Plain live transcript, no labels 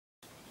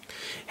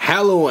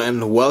Hello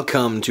and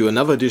welcome to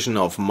another edition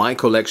of my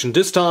collection.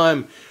 This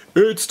time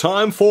it's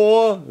time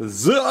for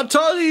the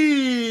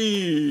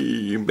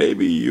Atari!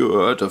 Maybe you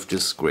heard of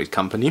this great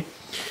company.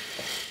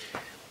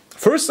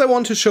 First I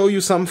want to show you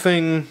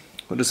something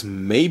that is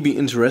maybe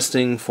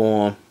interesting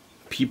for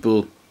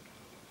people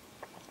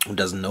who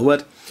doesn't know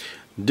it.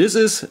 This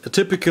is a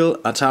typical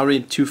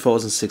Atari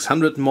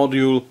 2600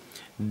 module.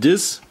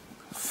 This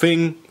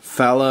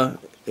fella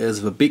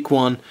is the big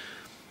one,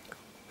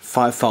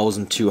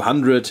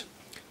 5200.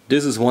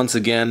 This is once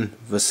again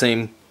the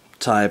same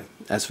type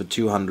as the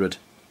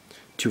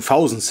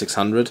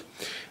 2600.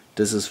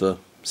 This is the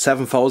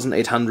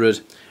 7800.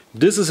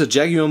 This is a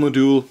Jaguar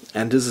module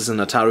and this is an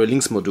Atari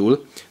Lynx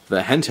module.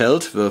 The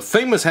handheld, the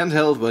famous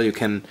handheld where you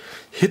can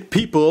hit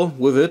people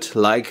with it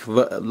like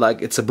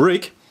it's a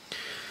brick.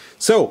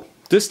 So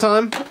this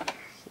time,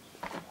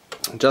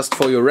 just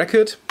for your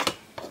record,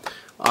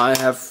 I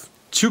have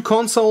two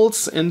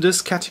consoles in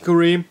this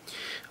category.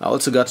 I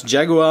also got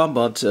Jaguar,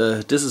 but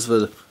this is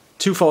the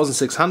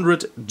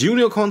 2600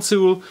 Junior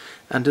console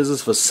and this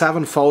is the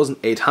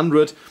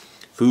 7800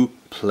 who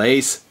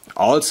plays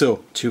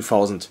also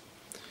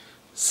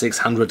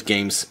 2600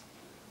 games.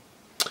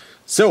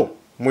 So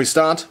we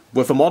start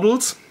with the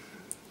models.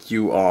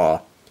 You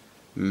are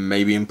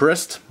maybe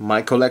impressed.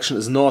 My collection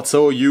is not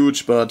so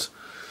huge, but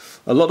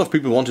a lot of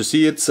people want to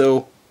see it,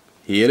 so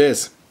here it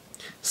is.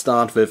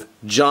 Start with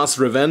Jaws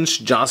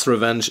Revenge. Jaws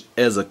Revenge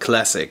is a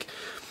classic.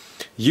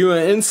 You're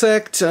an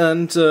insect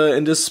and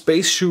in this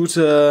space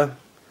shooter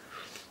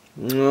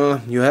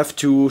you have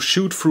to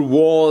shoot through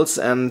walls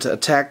and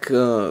attack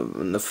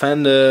an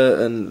offender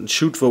and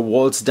shoot the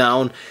walls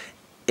down.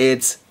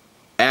 It's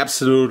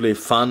absolutely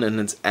fun and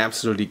it's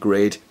absolutely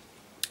great.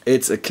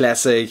 It's a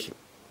classic.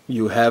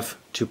 You have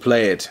to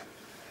play it.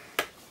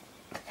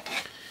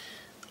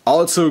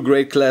 Also a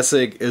great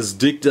classic is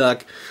Dig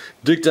Dug.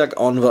 Dig Dug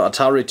on the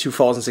Atari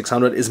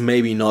 2600 is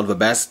maybe not the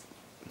best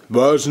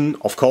version,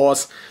 of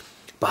course,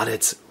 but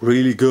it's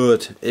really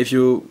good. If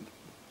you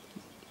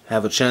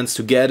have a chance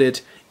to get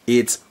it,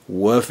 it's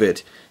worth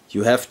it.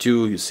 You have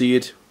to, you see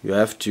it, you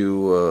have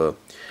to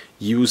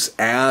use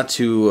air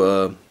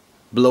to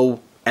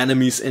blow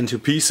enemies into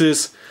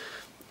pieces.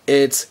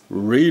 It's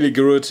really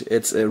good.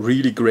 It's a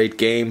really great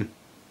game.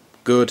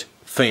 Good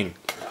thing.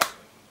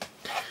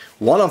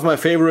 One of my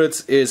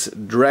favorites is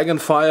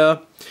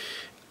Dragonfire.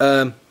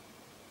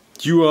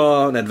 You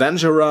are an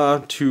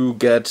adventurer to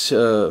get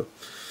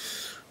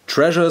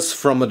treasures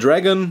from a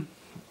dragon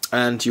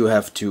and you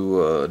have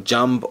to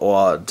jump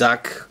or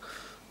duck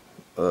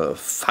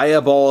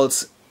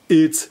fireballs.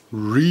 It's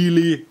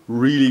really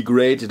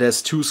great. It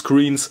has two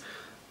screens.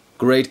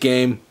 Great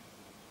game.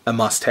 A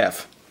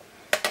must-have.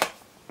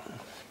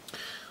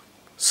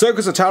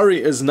 Circus Atari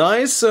is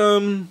nice.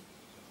 You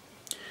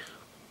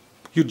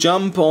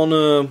jump on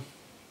a,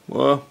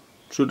 well,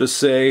 should I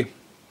say,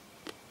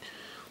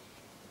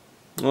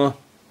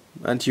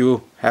 and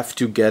you have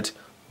to get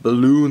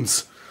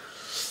balloons.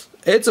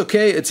 It's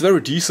okay. It's very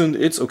decent.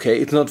 It's okay.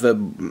 It's not the.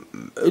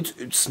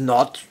 It's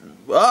not.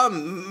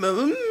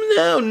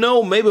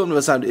 No. Maybe on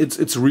the side.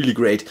 It's really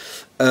great.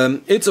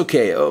 It's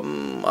okay.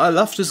 I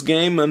love this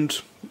game and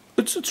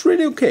it's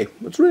really okay.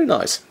 It's really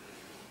nice.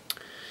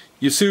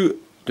 You see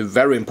the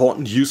very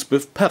important use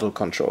with pedal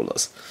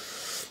controllers.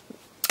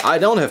 I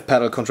don't have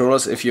pedal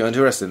controllers. If you're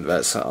interested in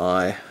this,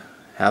 I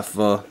have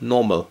a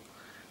normal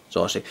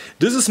joystick.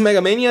 This is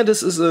Mega Mania.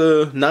 This is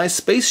a nice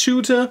space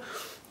shooter.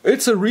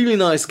 It's a really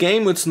nice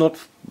game. It's not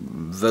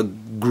the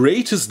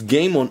greatest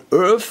game on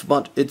earth,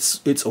 but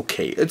it's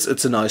okay.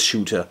 It's a nice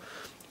shooter.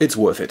 It's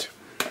worth it.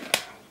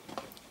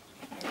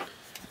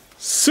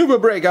 Super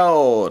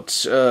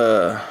Breakout,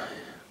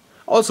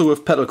 also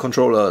with pedal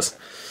controllers.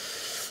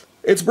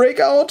 It's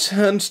Breakout,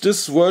 and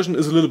this version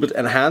is a little bit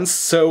enhanced,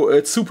 so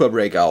it's Super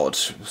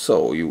Breakout.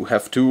 So you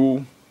have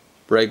to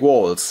break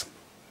walls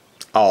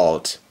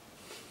out.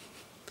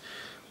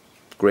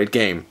 Great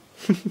game.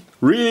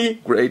 Really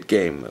great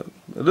game.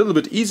 A little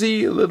bit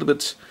easy, a little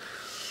bit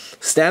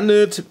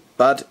standard,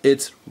 but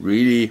it's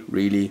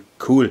really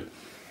cool.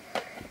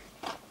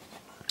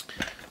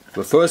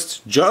 The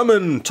first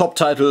German top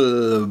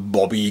title,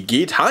 Bobby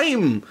geht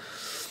heim.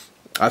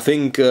 I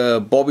think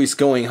Bobby's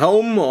going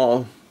home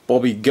or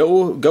Bobby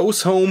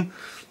goes home.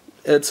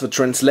 It's the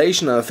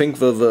translation. I think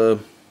the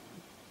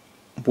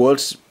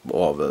world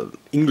or the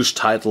English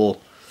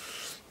title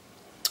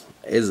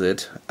is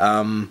it.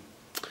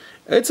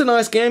 It's a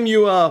nice game.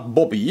 You are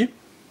Bobby,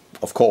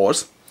 of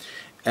course,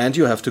 and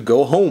you have to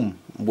go home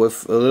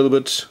with a little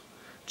bit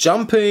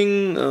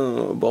jumping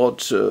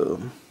about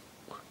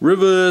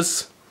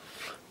rivers,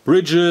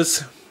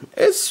 bridges.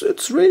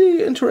 It's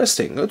really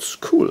interesting. It's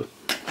cool.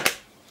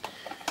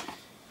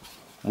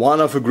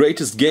 One of the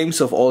greatest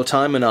games of all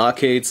time in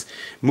arcades,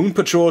 Moon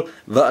Patrol.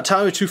 The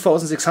Atari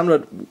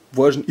 2600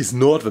 version is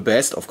not the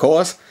best, of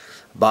course,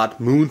 but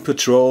Moon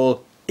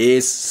Patrol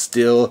is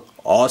still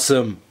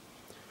awesome.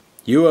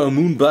 You are a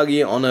moon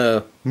buggy on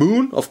a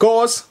moon, of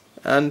course,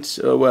 and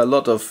where a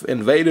lot of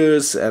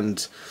invaders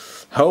and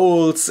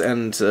holes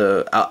and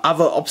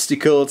other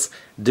obstacles.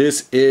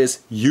 This is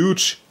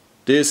huge.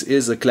 This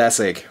is a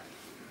classic.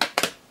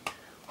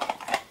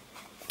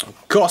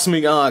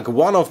 Cosmic Arc,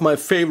 one of my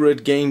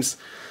favorite games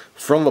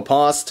from the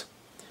past.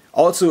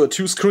 Also a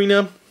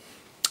 2-screener.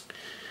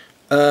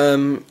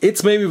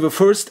 It's maybe the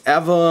first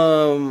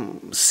ever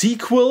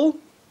sequel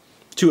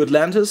to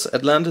Atlantis.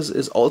 Atlantis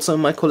is also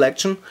in my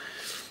collection.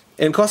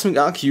 In Cosmic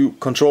Arc you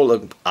control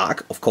an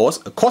arc, of course,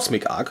 a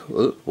cosmic arc,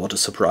 what a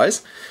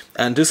surprise.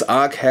 And this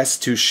arc has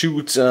to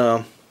shoot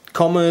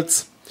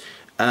comets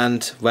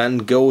and when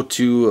go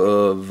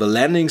to the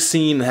landing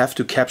scene have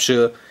to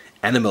capture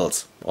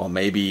animals or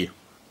maybe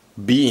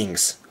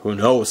beings, who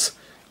knows.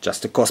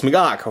 Just a cosmic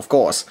arc, of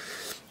course.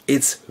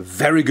 It's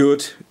very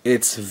good,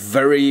 it's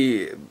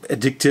very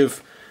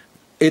addictive,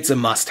 it's a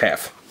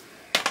must-have.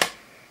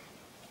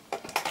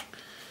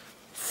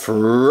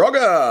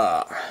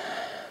 Frogger!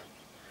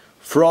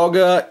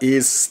 Frogger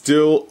is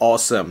still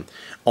awesome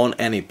on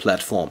any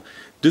platform.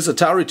 This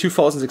Atari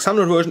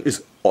 2600 version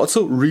is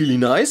also really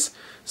nice,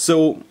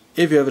 so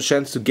if you have a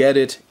chance to get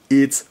it,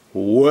 it's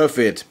worth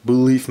it,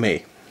 believe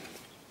me.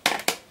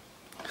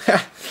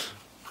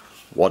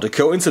 What a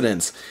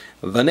coincidence.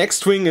 The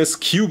next thing is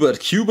Qbert.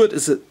 Qbert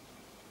is an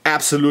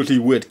absolutely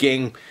weird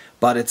game,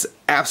 but it's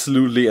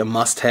absolutely a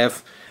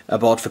must-have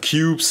about the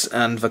cubes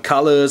and the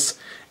colors.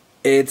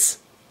 It's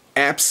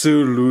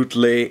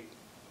absolutely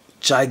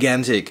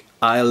gigantic.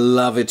 I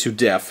love it to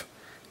death.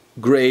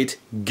 Great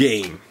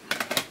game.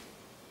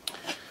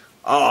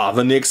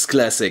 The next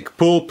classic,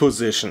 Pole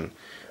Position.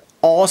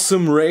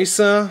 Awesome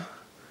racer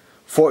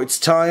for its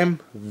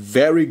time.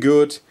 Very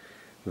good,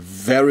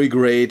 very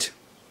great.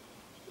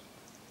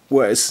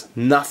 There is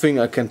nothing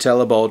I can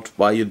tell about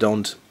why you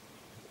don't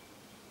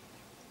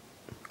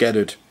get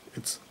it.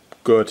 It's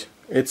good.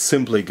 It's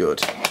simply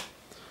good.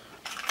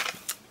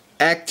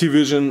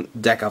 Activision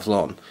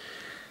Decathlon.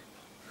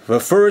 The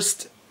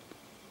first,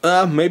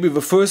 maybe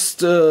the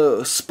first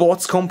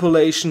sports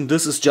compilation.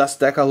 This is just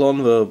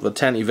Decathlon, the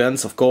 10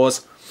 events, of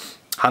course.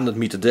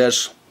 100-meter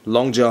dash,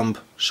 long jump,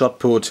 shot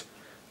put,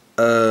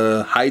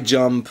 high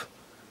jump,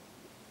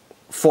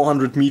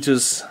 400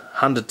 meters,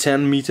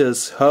 110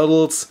 meters,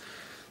 hurdles,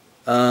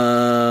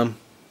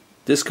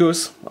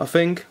 discus, I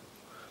think,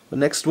 the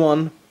next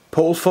one,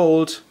 pole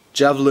vault,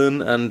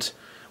 javelin, and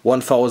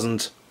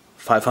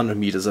 1,500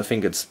 meters. I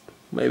think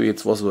maybe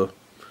it was the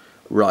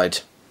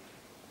right.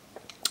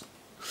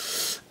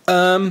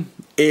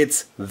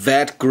 It's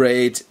that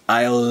great.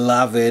 I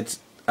love it.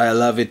 I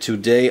love it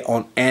today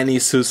on any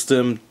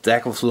system.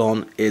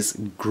 Decathlon is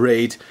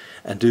great,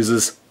 and this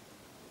is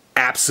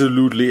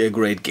absolutely a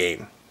great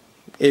game.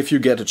 If you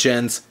get a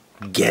chance,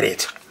 get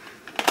it.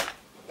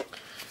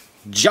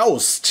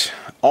 Joust,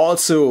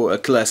 also a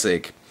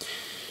classic.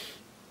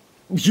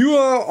 You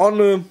are on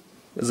a,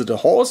 is it a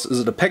horse? Is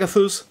it a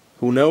Pegasus?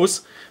 Who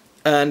knows?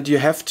 And you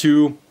have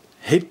to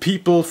hit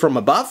people from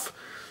above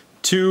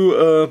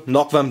to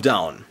knock them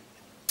down.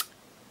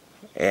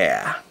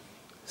 Yeah,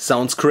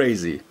 sounds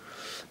crazy.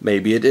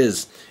 Maybe it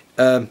is.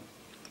 But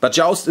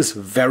Joust is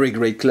very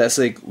great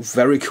classic,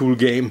 very cool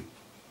game.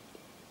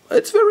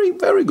 It's very,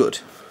 very good.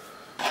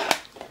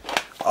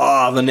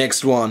 The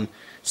next one,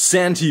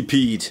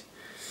 Centipede.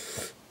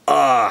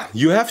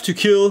 You have to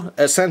kill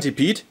a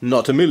centipede,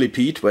 not a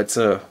millipede. That's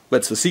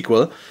the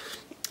sequel.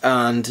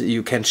 And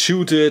you can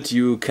shoot it.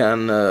 You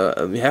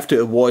have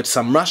to avoid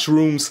some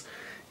mushrooms.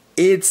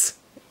 It's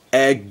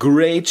a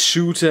great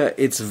shooter.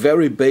 It's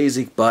very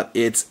basic, but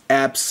it's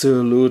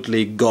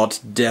absolutely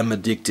goddamn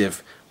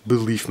addictive.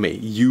 Believe me,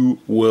 you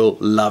will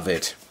love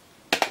it.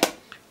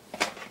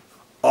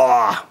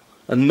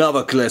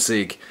 Another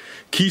classic,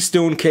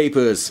 Keystone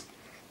Capers.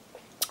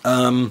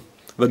 The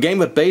game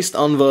was based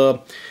on the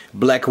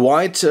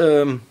Black-White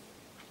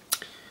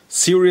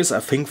series, I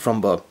think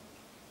from the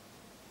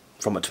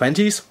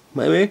 20s,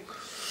 maybe.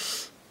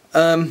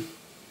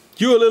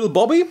 You're a little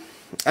Bobby,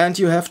 and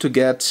you have to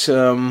get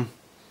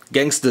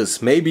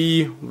gangsters,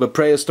 maybe the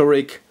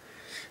prehistoric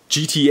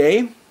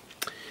GTA,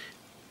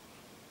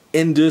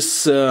 in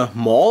this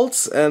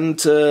malls,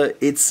 and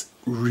it's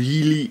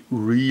really,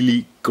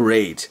 really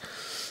great.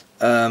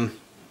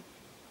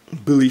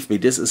 Believe me,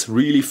 this is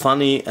really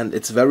funny and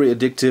it's very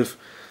addictive.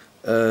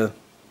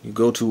 You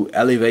go to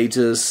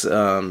elevators,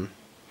 you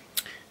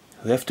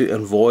have to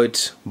avoid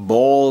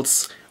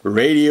balls,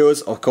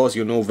 radios, of course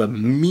you know the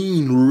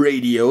mean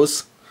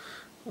radios.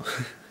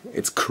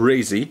 It's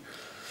crazy.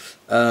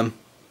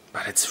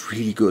 But it's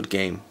really good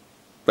game.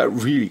 But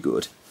really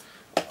good.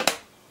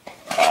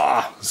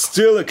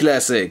 Still a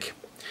classic.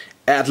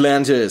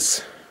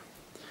 Atlantis.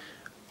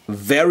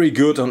 Very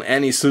good on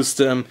any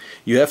system.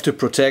 You have to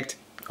protect,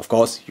 of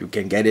course you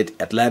can get it,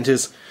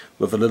 Atlantis,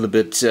 with a little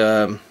bit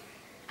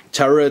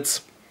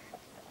turrets,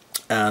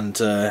 and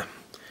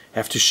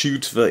have to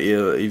shoot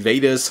the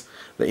invaders.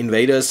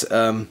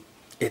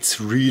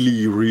 It's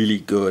really, really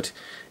good.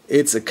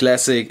 It's a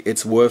classic,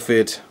 it's worth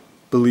it.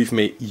 Believe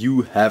me,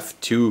 you have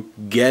to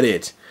get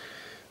it.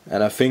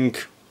 And I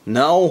think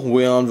now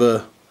we're on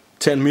the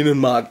 10-minute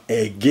mark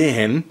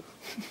again.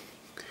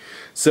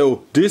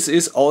 So this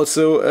is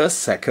also a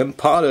second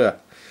parter.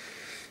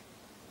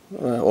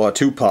 Or a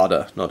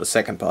two-parter, not a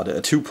second parter,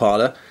 a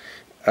two-parter.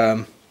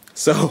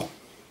 So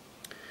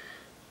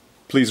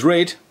please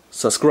rate,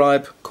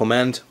 subscribe,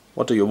 comment,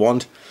 what do you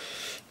want,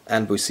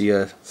 and we see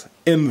you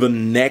in the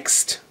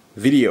next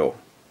video.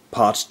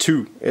 Part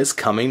 2 is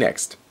coming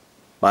next.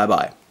 Bye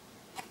bye.